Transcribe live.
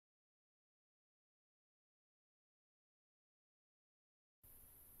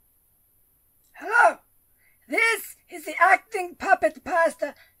is the acting puppet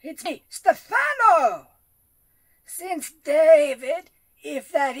pastor. It's me, Stefano. Since David,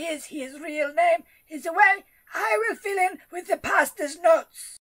 if that is his real name, is away, I will fill in with the pastor's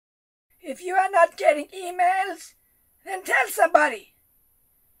notes. If you are not getting emails, then tell somebody.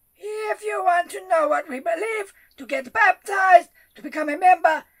 If you want to know what we believe, to get baptized, to become a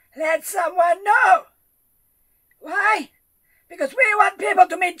member, let someone know. Why? Because we want people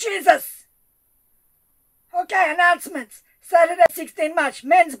to meet Jesus. Okay, announcements. Saturday, 16 March,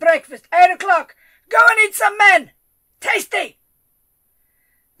 men's breakfast, 8 o'clock. Go and eat some men. Tasty.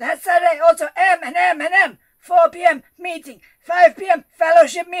 That Saturday, also M&M, 4 p.m. meeting, 5 p.m.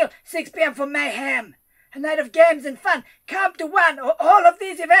 fellowship meal, 6 p.m. for mayhem. A night of games and fun. Come to one or all of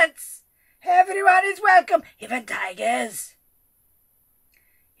these events. Everyone is welcome, even tigers.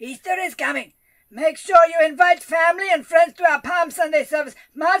 Easter is coming. Make sure you invite family and friends to our Palm Sunday service,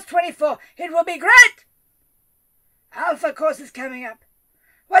 March 24. It will be great. Alpha course is coming up.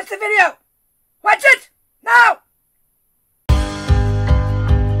 Watch the video. Watch it now.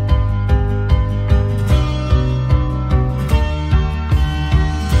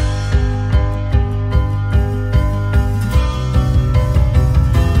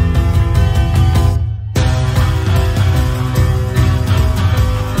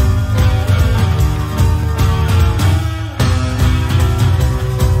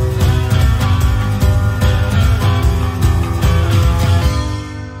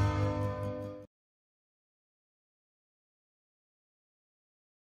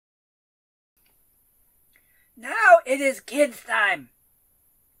 Now it is kids' time.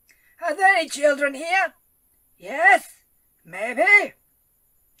 Are there any children here? Yes? Maybe?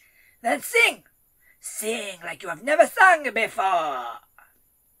 Then sing. Sing like you have never sung before.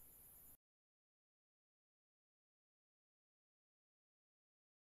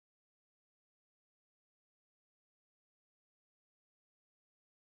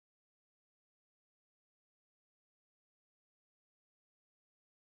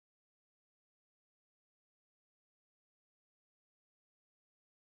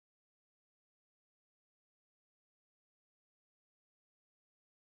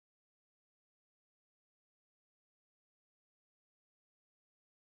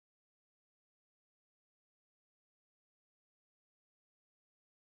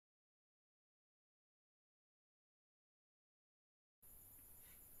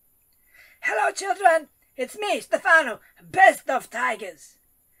 Hello, children. It's me, Stefano, best of tigers.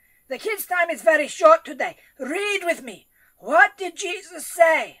 The kids' time is very short today. Read with me. What did Jesus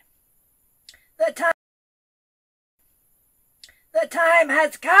say? The time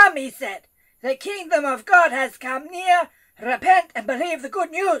has come, he said. The kingdom of God has come near. Repent and believe the good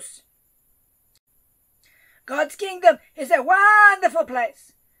news. God's kingdom is a wonderful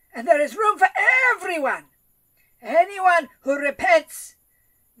place, and there is room for everyone. Anyone who repents,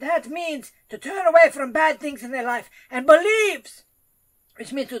 that means to turn away from bad things in their life, and believes,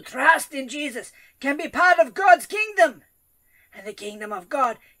 which means to trust in Jesus, can be part of God's kingdom. And the kingdom of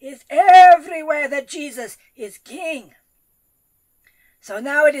God is everywhere that Jesus is king. So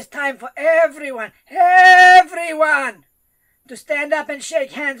now it is time for everyone, to stand up and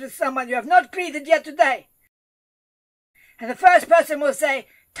shake hands with someone you have not greeted yet today. And the first person will say,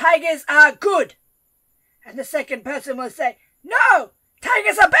 tigers are good. And the second person will say, no,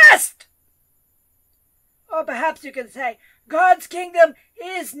 tigers are best. Or perhaps you can say, God's kingdom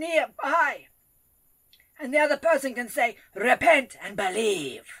is nearby. And the other person can say, repent and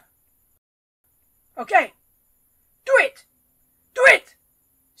believe. Okay, do it. Do it.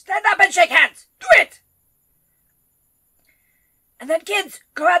 Stand up and shake hands. Do it. And then kids,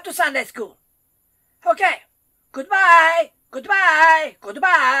 go out to Sunday school. Okay, goodbye, goodbye,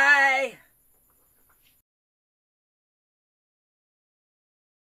 goodbye.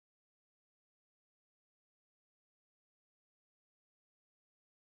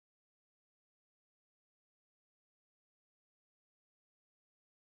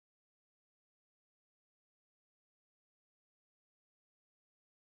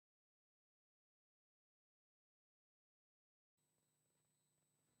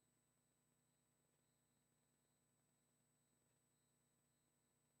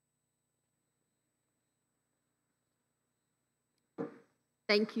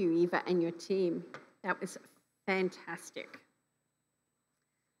 Thank you, Eva, and your team. That was fantastic.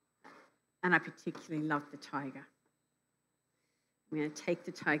 And I particularly love the tiger. I'm going to take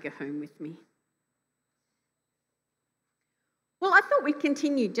the tiger home with me. Well, I thought we'd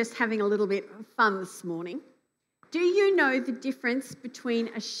continue just having a little bit of fun this morning. Do you know the difference between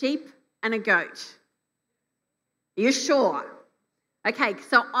a sheep and a goat? Are you sure? Okay,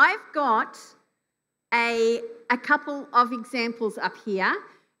 so I've got a couple of examples up here,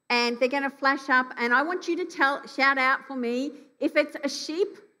 and they're going to flash up, and I want you to shout out for me if it's a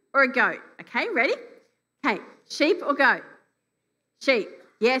sheep or a goat. Okay, ready? Okay, sheep or goat? Sheep.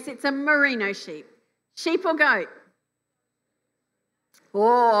 Yes, it's a merino sheep. Sheep or goat?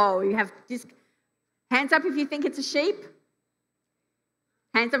 Oh, you have just hands up if you think it's a sheep.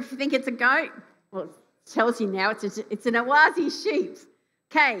 Hands up if you think it's a goat. Well, it tells you now it's an Awazi sheep.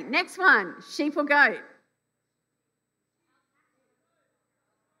 Okay, next one, sheep or goat?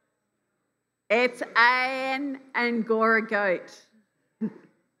 It's an Angora goat.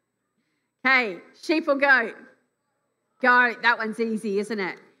 Okay, sheep or goat? Goat, that one's easy, isn't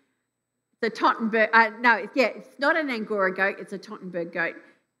it? It's a Tottenberg, it's not an Angora goat, it's a Tottenberg goat.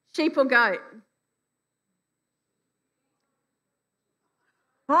 Sheep or goat?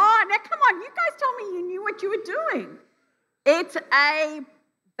 Oh, now come on, you guys told me you knew what you were doing. It's a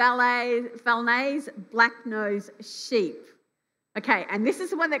Valnaise black-nosed sheep. Okay, and this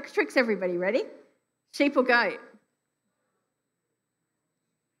is the one that tricks everybody. Ready? Sheep or goat?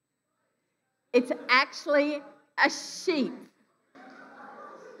 It's actually a sheep.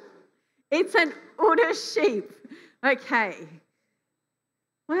 It's an udder sheep. Okay.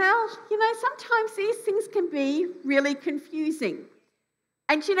 Well, sometimes these things can be really confusing.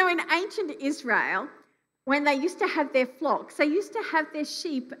 And in ancient Israel, when they used to have their flocks, they used to have their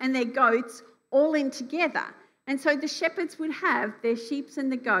sheep and their goats all in together. And so the shepherds would have their sheep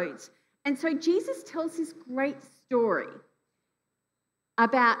and the goats. And so Jesus tells this great story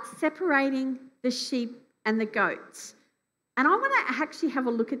about separating the sheep and the goats. And I want to actually have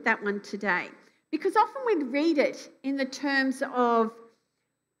a look at that one today, because often we read it in the terms of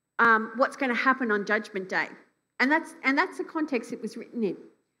what's going to happen on Judgment Day. And that's the context it was written in.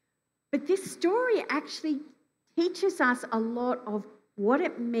 But this story actually teaches us a lot of what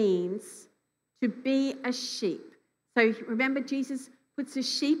it means to be a sheep. So remember, Jesus puts a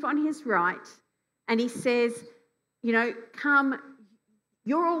sheep on his right and he says, come,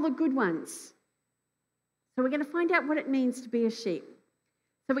 you're all the good ones. So we're going to find out what it means to be a sheep.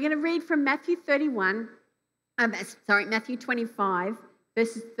 So we're going to read from Matthew 25,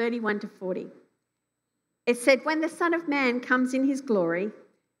 verses 31 to 40. It said, when the Son of Man comes in his glory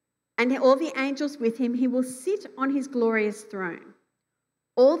and all the angels with him, he will sit on his glorious throne.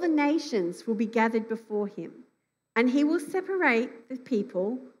 All the nations will be gathered before him, and he will separate the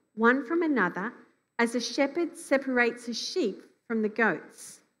people one from another as a shepherd separates the sheep from the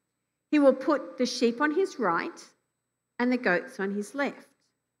goats. He will put the sheep on his right and the goats on his left.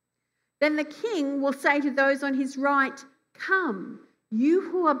 Then the king will say to those on his right, come, you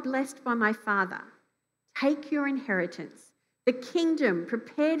who are blessed by my Father, take your inheritance, the kingdom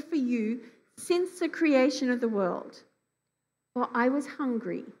prepared for you since the creation of the world. For I was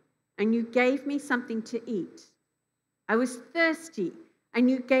hungry, and you gave me something to eat. I was thirsty, and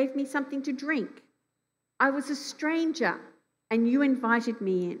you gave me something to drink. I was a stranger, and you invited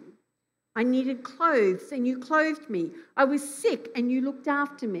me in. I needed clothes, and you clothed me. I was sick, and you looked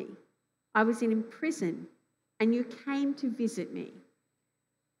after me. I was in prison, and you came to visit me.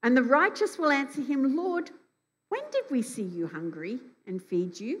 And the righteous will answer him, Lord, when did we see you hungry and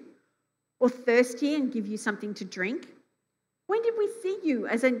feed you, or thirsty and give you something to drink? When did we see you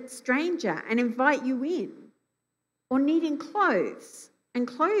as a stranger and invite you in, or needing clothes and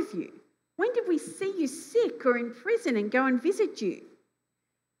clothe you? When did we see you sick or in prison and go and visit you?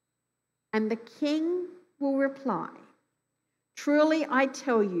 And the king will reply, truly I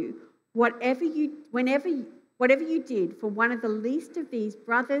tell you, whatever you did for one of the least of these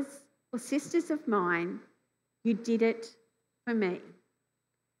brothers or sisters of mine, you did it for me.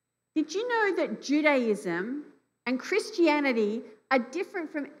 Did you know that Judaism and Christianity are different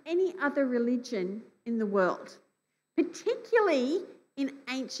from any other religion in the world, particularly in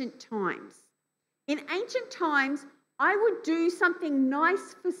ancient times? In ancient times, I would do something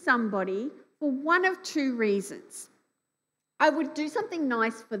nice for somebody for one of two reasons. I would do something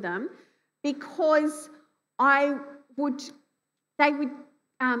nice for them because they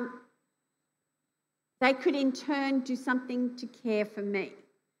could in turn do something to care for me.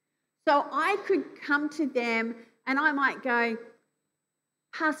 So I could come to them and I might go,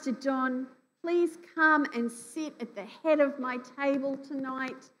 Pastor Don, please come and sit at the head of my table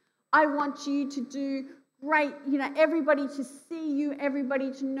tonight. I want you to do great, everybody to see you,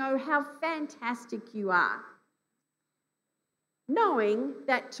 everybody to know how fantastic you are. Knowing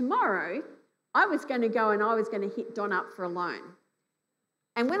that tomorrow I was going to go and I was going to hit Don up for a loan.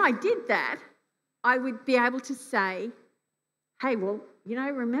 And when I did that, I would be able to say, hey, well,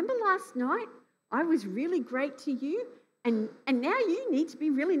 remember last night? I was really great to you, and now you need to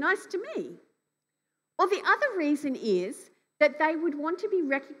be really nice to me. Or the other reason is that they would want to be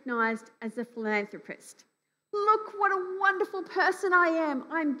recognised as a philanthropist. Look what a wonderful person I am.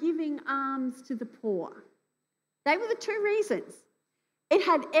 I'm giving alms to the poor. They were the two reasons. It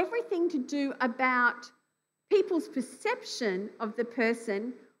had everything to do about people's perception of the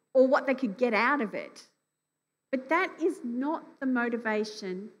person or what they could get out of it. But that is not the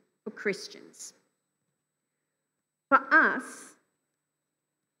motivation for Christians. For us,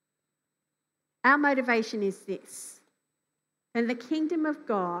 our motivation is this: and the kingdom of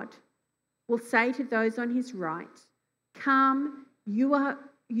God will say to those on his right, "Come,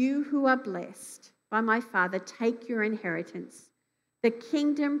 you who are blessed by my Father, take your inheritance, the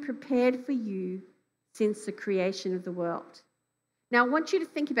kingdom prepared for you since the creation of the world." Now, I want you to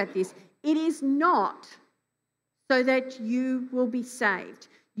think about this. It is not so that you will be saved.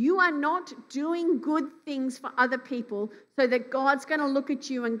 You are not doing good things for other people so that God's going to look at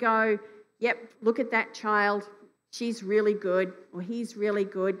you and go, "Yep, look at that child. She's really good," or "He's really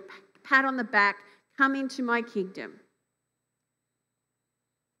good. Pat on the back. Come into my kingdom."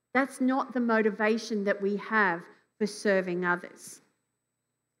 That's not the motivation that we have for serving others.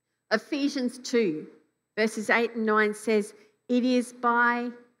 Ephesians 2, verses 8 and 9 says, "It is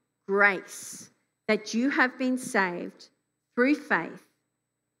by grace that you have been saved through faith,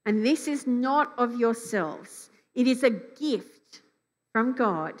 and this is not of yourselves. It is a gift from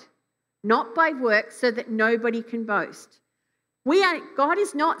God, not by works, so that nobody can boast." God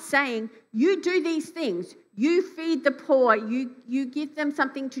is not saying, you do these things, you feed the poor, you give them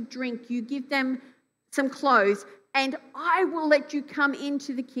something to drink, you give them some clothes, and I will let you come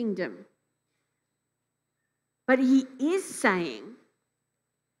into the kingdom. But he is saying,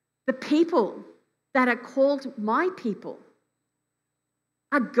 the people that are called my people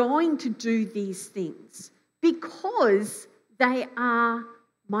are going to do these things because they are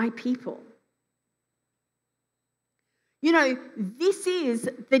my people. You know, this is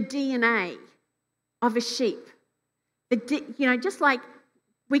the DNA of a sheep. Just like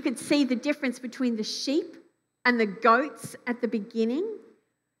we could see the difference between the sheep and the goats at the beginning,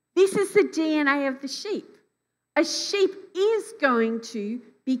 this is the DNA of the sheep. A sheep is going to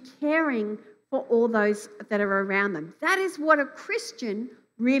be caring for all those that are around them. That is what a Christian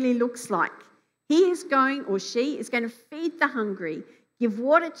really looks like. He is going, or she is going to feed the hungry, give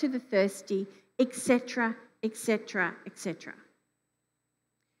water to the thirsty, etc., etc., etc.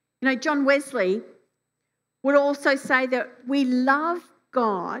 You know, John Wesley would also say that we love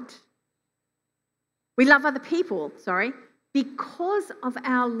other people, because of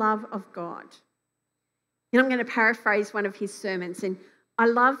our love of God. And I'm going to paraphrase one of his sermons, and I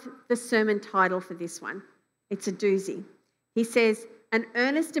love the sermon title for this one. It's a doozy. He says, "An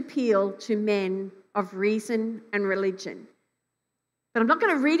earnest appeal to men of reason and religion." But I'm not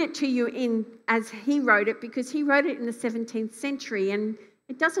going to read it to you as he wrote it, because he wrote it in the 17th century and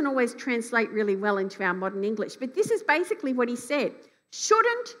it doesn't always translate really well into our modern English. But this is basically what he said.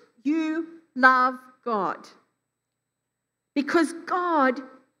 Shouldn't you love God? Because God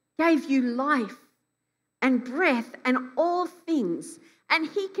gave you life and breath and all things, and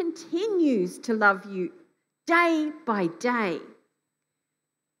he continues to love you day by day.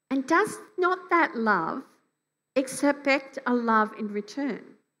 And does not that love expect a love in return?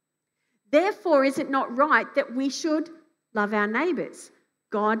 Therefore, is it not right that we should love our neighbours?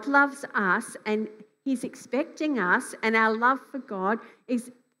 God loves us, and he's expecting us, and our love for God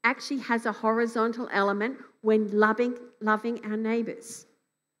actually has a horizontal element when loving our neighbours.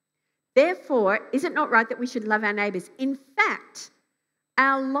 Therefore, is it not right that we should love our neighbours? In fact,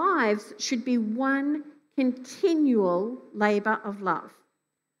 our lives should be one continual labour of love.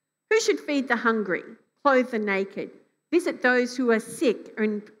 Who should feed the hungry, clothe the naked, visit those who are sick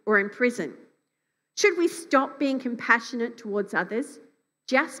or in prison? Should we stop being compassionate towards others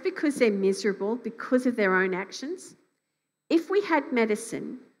just because they're miserable because of their own actions? If we had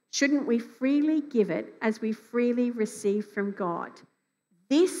medicine, shouldn't we freely give it as we freely receive from God?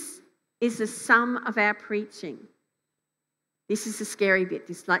 This is the sum of our preaching. This is the scary bit,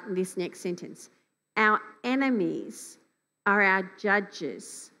 this next sentence. Our enemies are our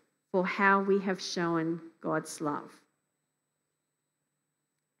judges for how we have shown God's love.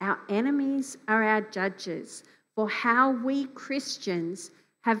 Our enemies are our judges for how we Christians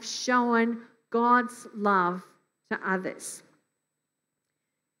have shown God's love to others.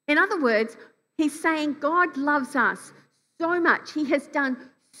 In other words, he's saying God loves us so much. He has done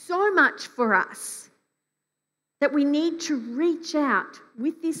so much for us that we need to reach out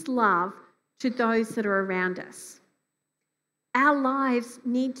with this love to those that are around us. Our lives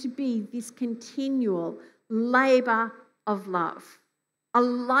need to be this continual labour of love. a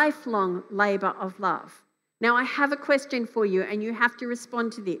lifelong labour of love. Now, I have a question for you, and you have to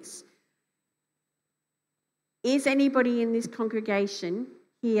respond to this. Is anybody in this congregation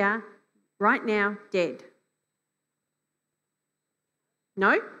here right now dead?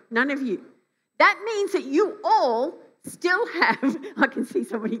 No? None of you. That means that you all still have, I can see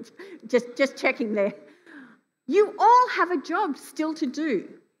somebody just checking there. You all have a job still to do.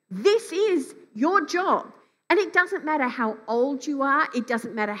 This is your job. And it doesn't matter how old you are, it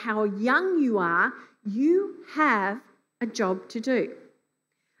doesn't matter how young you are, you have a job to do.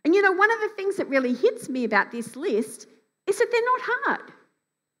 And you know, one of the things that really hits me about this list is that they're not hard.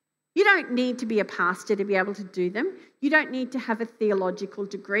 You don't need to be a pastor to be able to do them. You don't need to have a theological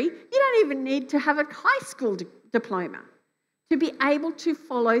degree. You don't even need to have a high school diploma to be able to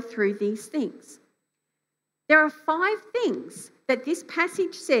follow through these things. There are 5 things that this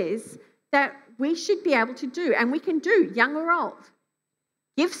passage says that we should be able to do, and we can do, young or old.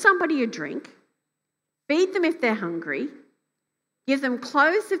 Give somebody a drink, feed them if they're hungry, give them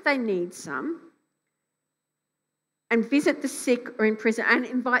clothes if they need some, and visit the sick or in prison and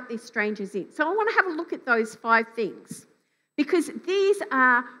invite these strangers in. So I want to have a look at those 5 things, because these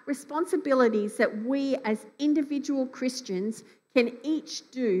are responsibilities that we as individual Christians can each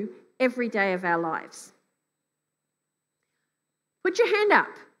do every day of our lives. Put your hand up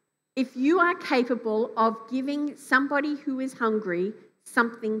if you are capable of giving somebody who is hungry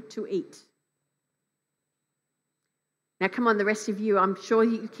something to eat. Now come on, the rest of you, I'm sure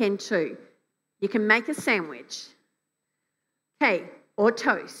you can too. You can make a sandwich, okay, or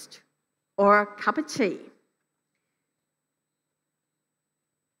toast, or a cup of tea.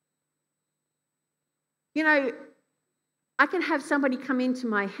 You know, I can have somebody come into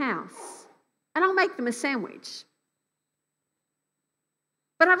my house and I'll make them a sandwich.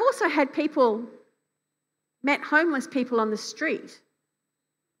 But I've also had met homeless people on the street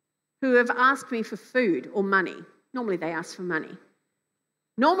who have asked me for food or money. Normally they ask for money.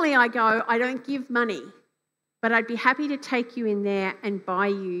 Normally I go, I don't give money, but I'd be happy to take you in there and buy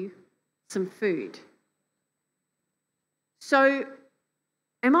you some food. So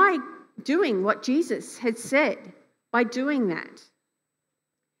am I doing what Jesus had said by doing that?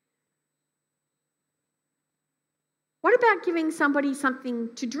 What about giving somebody something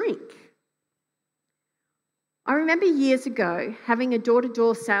to drink? I remember years ago having a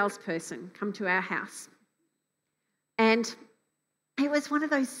door-to-door salesperson come to our house. And it was one of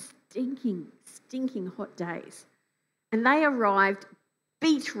those stinking hot days. And they arrived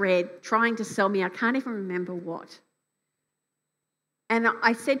beet red trying to sell me, I can't even remember what. And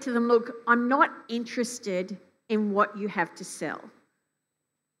I said to them, look, I'm not interested in what you have to sell,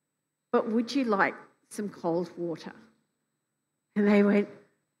 but would you like some cold water? And they went,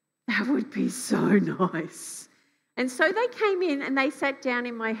 that would be so nice. And so they came in and they sat down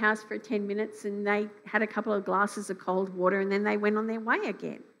in my house for 10 minutes and they had a couple of glasses of cold water and then they went on their way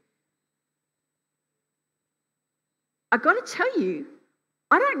again. I've got to tell you,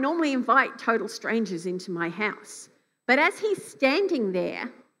 I don't normally invite total strangers into my house. But as he's standing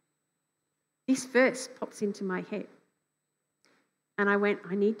there, this verse pops into my head. And I went,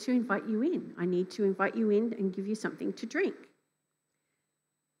 I need to invite you in. I need to invite you in and give you something to drink.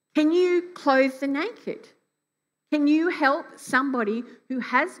 Can you clothe the naked? Can you help somebody who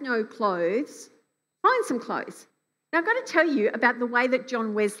has no clothes find some clothes? Now, I've got to tell you about the way that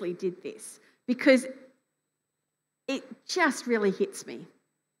John Wesley did this, because it just really hits me.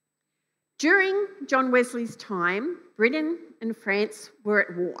 During John Wesley's time, Britain and France were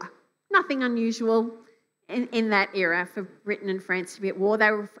at war. Nothing unusual in that era for Britain and France to be at war.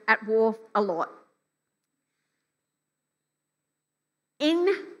 They were at war a lot. In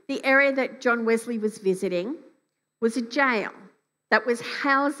the area that John Wesley was visiting was a jail that was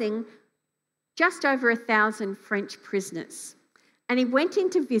housing just over 1,000 French prisoners. And he went in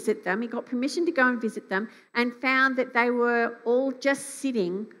to visit them. He got permission to go and visit them and found that they were all just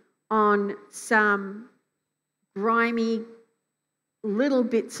sitting on some grimy little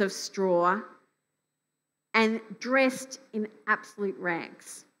bits of straw and dressed in absolute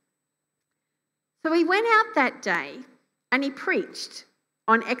rags. So he went out that day and he preached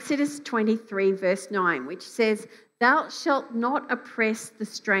on Exodus 23 verse 9, which says, "Thou shalt not oppress the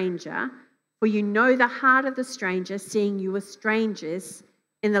stranger, for you know the heart of the stranger, seeing you were strangers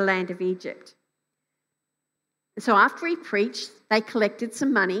in the land of Egypt." So after he preached, they collected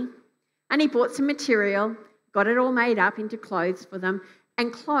some money and he bought some material, got it all made up into clothes for them,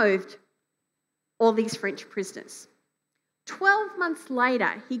 and clothed all these French prisoners. 12 months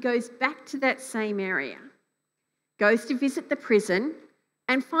later, he goes back to that same area, goes to visit the prison,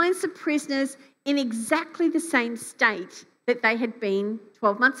 and finds the prisoners in exactly the same state that they had been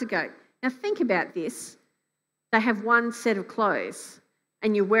 12 months ago. Now think about this. They have one set of clothes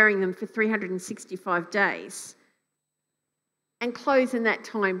and you're wearing them for 365 days. And clothes in that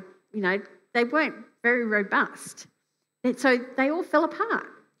time, they weren't very robust. And so they all fell apart.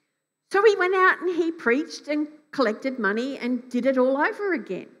 So he went out and he preached and collected money and did it all over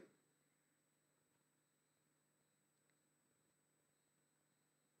again.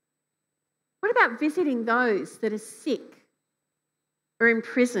 What about visiting those that are sick or in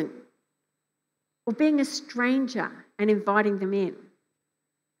prison, or being a stranger and inviting them in?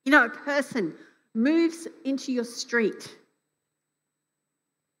 A person moves into your street.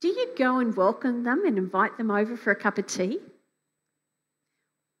 Do you go and welcome them and invite them over for a cup of tea?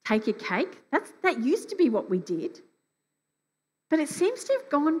 Take a cake? That used to be what we did. But it seems to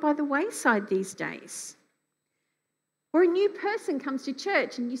have gone by the wayside these days. Or a new person comes to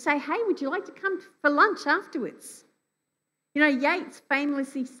church and you say, hey, would you like to come for lunch afterwards? Yates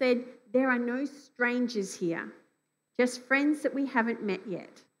famously said, there are no strangers here, just friends that we haven't met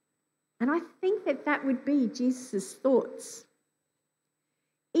yet. And I think that would be Jesus' thoughts.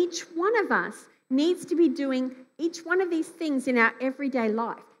 Each one of us needs to be doing each one of these things in our everyday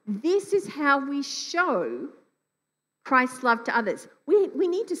life. This is how we show Christ's love to others. We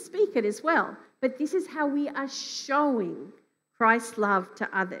need to speak it as well, but this is how we are showing Christ's love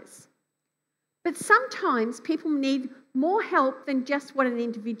to others. But sometimes people need more help than just what an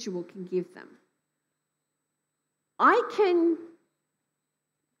individual can give them. I can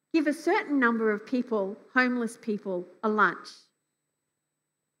give a certain number of people, homeless people, a lunch.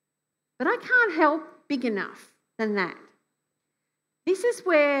 But I can't help big enough than that. This is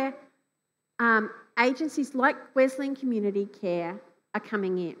where agencies like Wesleyan Community Care are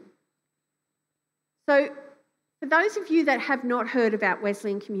coming in. So for those of you that have not heard about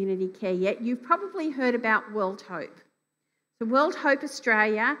Wesleyan Community Care yet, you've probably heard about World Hope. So World Hope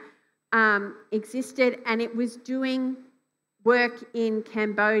Australia existed, and it was doing work in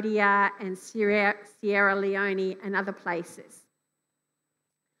Cambodia and Sierra Leone and other places.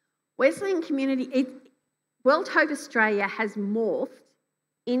 World Hope Australia has morphed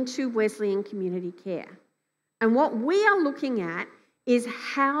into Wesleyan Community Care. And what we are looking at is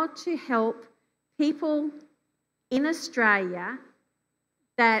how to help people in Australia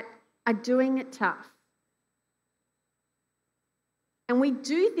that are doing it tough. And we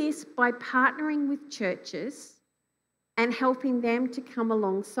do this by partnering with churches and helping them to come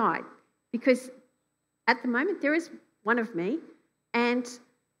alongside. Because at the moment there is one of me, and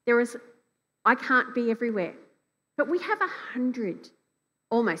I can't be everywhere. But we have 100,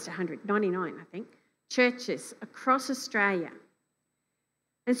 almost 100, 99 I think, churches across Australia.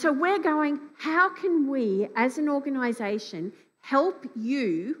 And so we're going, how can we as an organisation help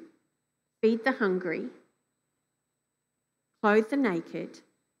you feed the hungry, clothe the naked,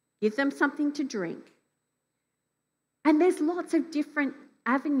 give them something to drink? And there's lots of different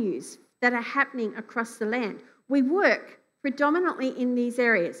avenues that are happening across the land. We work predominantly in these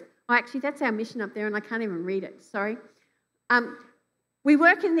areas. Oh, actually, that's our mission up there, and I can't even read it, sorry. We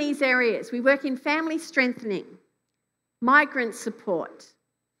work in these areas. We work in family strengthening, migrant support,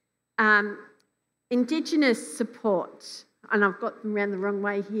 Indigenous support, and I've got them around the wrong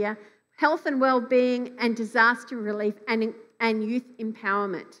way here, health and wellbeing and disaster relief and youth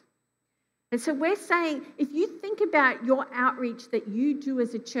empowerment. And so we're saying, if you think about your outreach that you do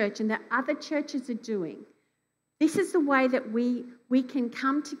as a church and that other churches are doing, this is the way that we can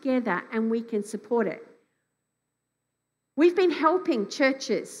come together and we can support it. We've been helping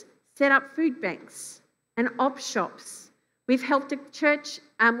churches set up food banks and op shops. We've helped a church,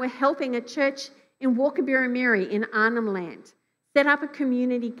 we're helping a church in Walker-Birramiri in Arnhem Land set up a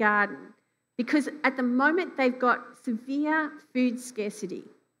community garden, because at the moment they've got severe food scarcity.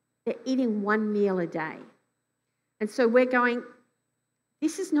 They're eating one meal a day. And so we're going,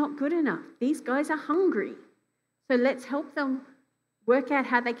 this is not good enough. These guys are hungry. So let's help them work out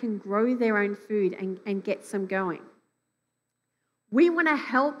how they can grow their own food and get some going. We want to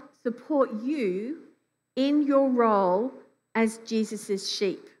help support you in your role as Jesus'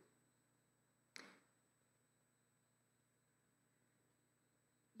 sheep.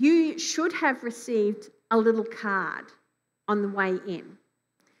 You should have received a little card on the way in.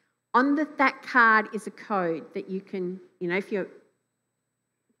 On that card is a code that you can, if you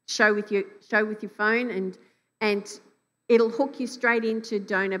show with your phone, and it'll hook you straight into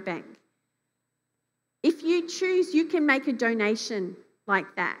Donor Bank. If you choose, you can make a donation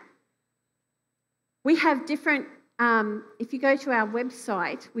like that. We have different, if you go to our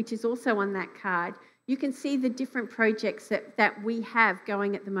website, which is also on that card, you can see the different projects that we have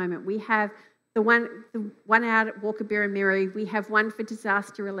going at the moment. We have the one out at Walker Birramiri. We have one for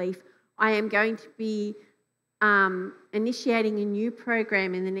disaster relief. I am going to be initiating a new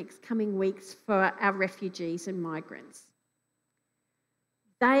program in the next coming weeks for our refugees and migrants.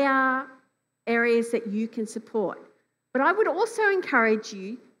 They are areas that you can support. But I would also encourage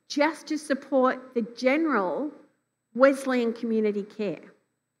you just to support the general Wesleyan community care.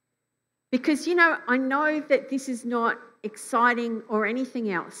 Because, I know that this is not exciting or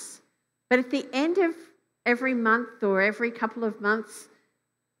anything else, but at the end of every month or every couple of months,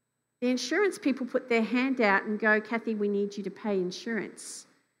 the insurance people put their hand out and go, Kathy, we need you to pay insurance.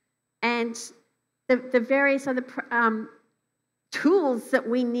 And the various other tools that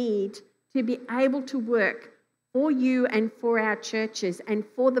we need to be able to work for you and for our churches and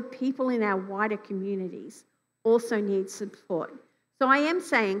for the people in our wider communities also need support. So I am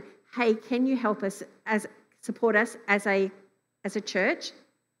saying, hey, can you help us support us as a church?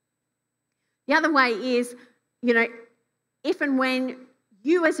 The other way is, if and when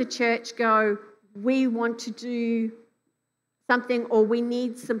you as a church go, we want to do something or we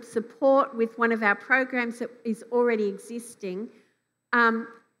need some support with one of our programs that is already existing,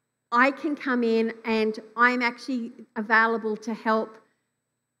 I can come in and I'm actually available to help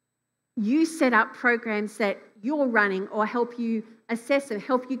you set up programs that you're running or help you assess them,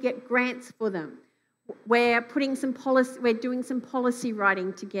 help you get grants for them. We're doing some policy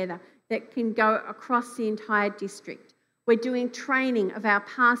writing together that can go across the entire district. We're doing training of our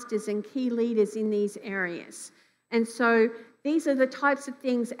pastors and key leaders in these areas. And so these are the types of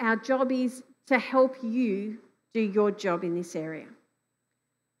things our job is to help you do your job in this area.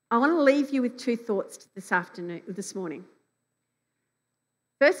 I want to leave you with two thoughts this morning.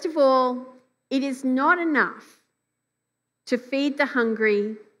 First of all, it is not enough to feed the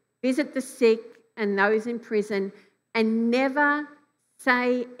hungry, visit the sick and those in prison, and never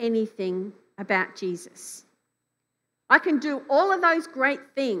say anything about Jesus. I can do all of those great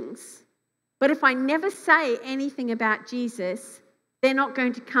things, but if I never say anything about Jesus, they're not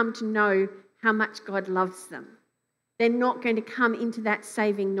going to come to know how much God loves them. They're not going to come into that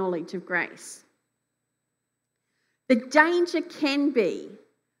saving knowledge of grace. The danger can be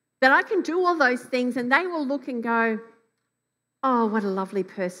that I can do all those things and they will look and go, oh, what a lovely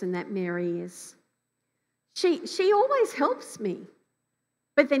person that Mary is. She always helps me.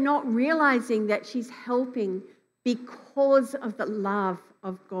 But they're not realizing that she's helping because of the love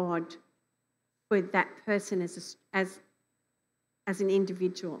of God for that person as an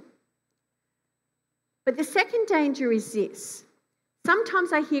individual. But the second danger is this.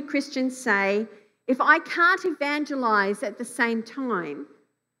 Sometimes I hear Christians say, if I can't evangelize at the same time,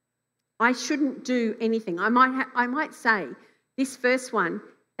 I shouldn't do anything. I might say, this first one,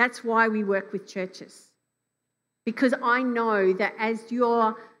 that's why we work with churches. Because I know that as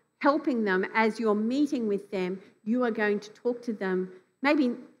you're helping them, as you're meeting with them, you are going to talk to them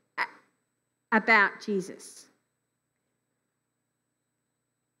maybe about Jesus.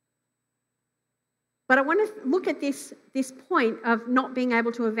 But I want to look at this point of not being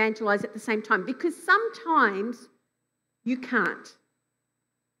able to evangelize at the same time, because sometimes you can't.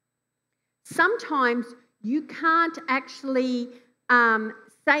 Sometimes you can't actually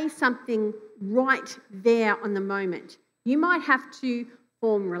say something right there on the moment. You might have to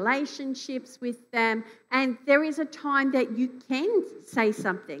form relationships with them, and there is a time that you can say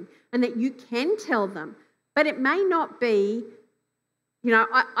something and that you can tell them, but it may not be,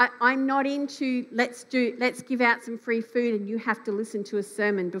 I'm not into let's give out some free food and you have to listen to a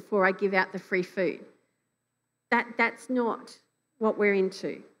sermon before I give out the free food. That's not what we're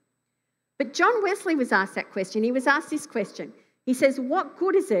into. But John Wesley was asked that question. He was asked this question. He says, what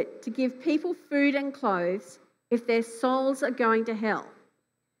good is it to give people food and clothes if their souls are going to hell?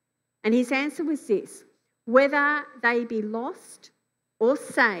 And his answer was this: whether they be lost or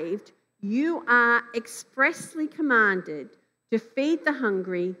saved, you are expressly commanded to feed the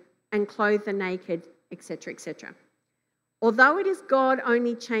hungry and clothe the naked, etc., etc. Although it is God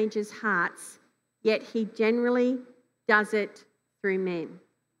only changes hearts, yet he generally does it through men.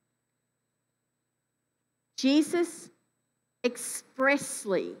 Jesus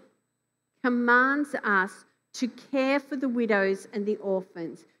expressly commands us to care for the widows and the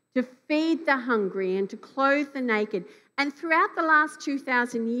orphans, to feed the hungry and to clothe the naked. And throughout the last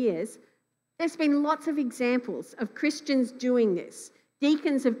 2,000 years, there's been lots of examples of Christians doing this.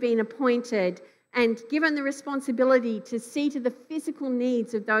 Deacons have been appointed and given the responsibility to see to the physical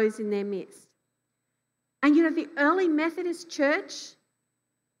needs of those in their midst. And the early Methodist Church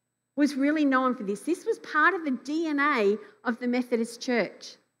was really known for this. This was part of the DNA of the Methodist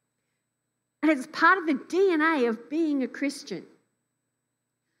Church. And it's part of the DNA of being a Christian.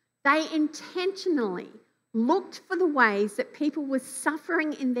 They intentionally looked for the ways that people were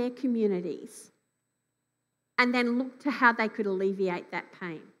suffering in their communities and then looked to how they could alleviate that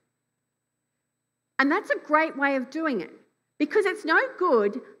pain. And that's a great way of doing it, because it's no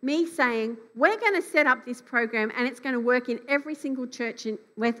good me saying, we're going to set up this program and it's going to work in every single church in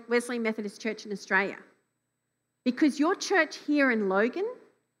Wesleyan Methodist Church in Australia. Because your church here in Logan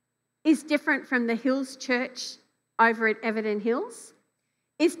is different from the Hills Church over at Everton Hills,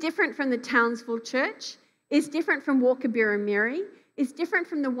 is different from the Townsville Church, is different from Walker-Birra-Miri, is different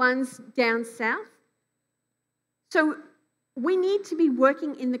from the ones down south. So we need to be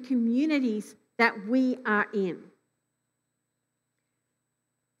working in the communities that we are in.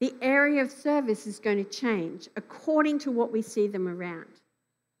 The area of service is going to change according to what we see them around.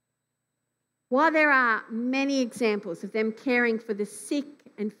 While there are many examples of them caring for the sick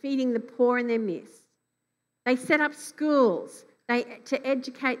and feeding the poor in their midst, they set up schools to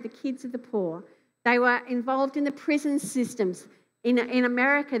educate the kids of the poor. They were involved in the prison systems. In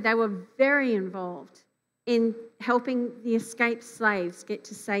America, they were very involved in helping the escaped slaves get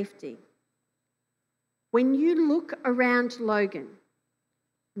to safety. When you look around Logan,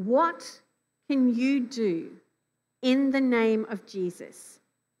 what can you do in the name of Jesus,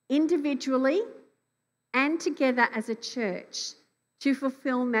 individually and together as a church, to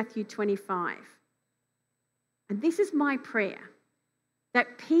fulfill Matthew 25? And this is my prayer,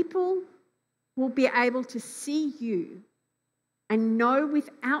 that people will be able to see you and know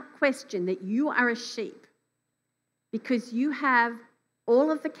without question that you are a sheep, because you have all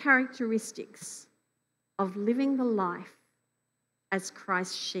of the characteristics of living the life as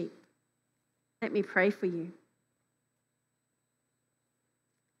Christ's sheep. Let me pray for you.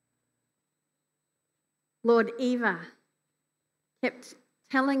 Lord, Eva kept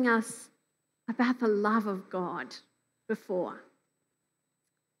telling us about the love of God before.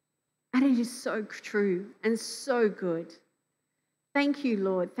 And it is so true and so good. Thank you,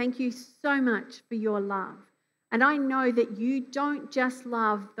 Lord. Thank you so much for your love. And I know that you don't just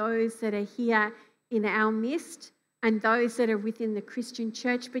love those that are here in our midst and those that are within the Christian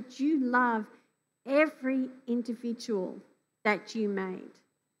church, but you love every individual that you made.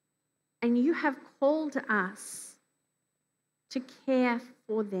 And you have called us to care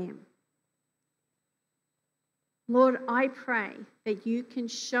for them. Lord, I pray that you can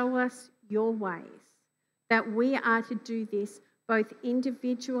show us your ways, that we are to do this both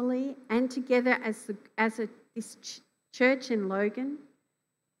individually and together as this church in Logan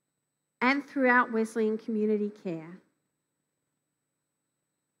and throughout Wesleyan Community Care.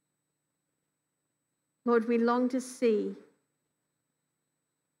 Lord, we long to see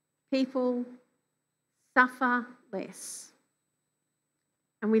people suffer less,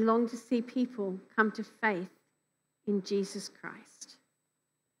 and we long to see people come to faith in Jesus Christ.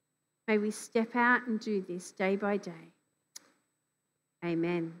 May we step out and do this day by day.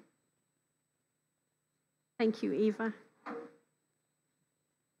 Amen. Thank you, Eva.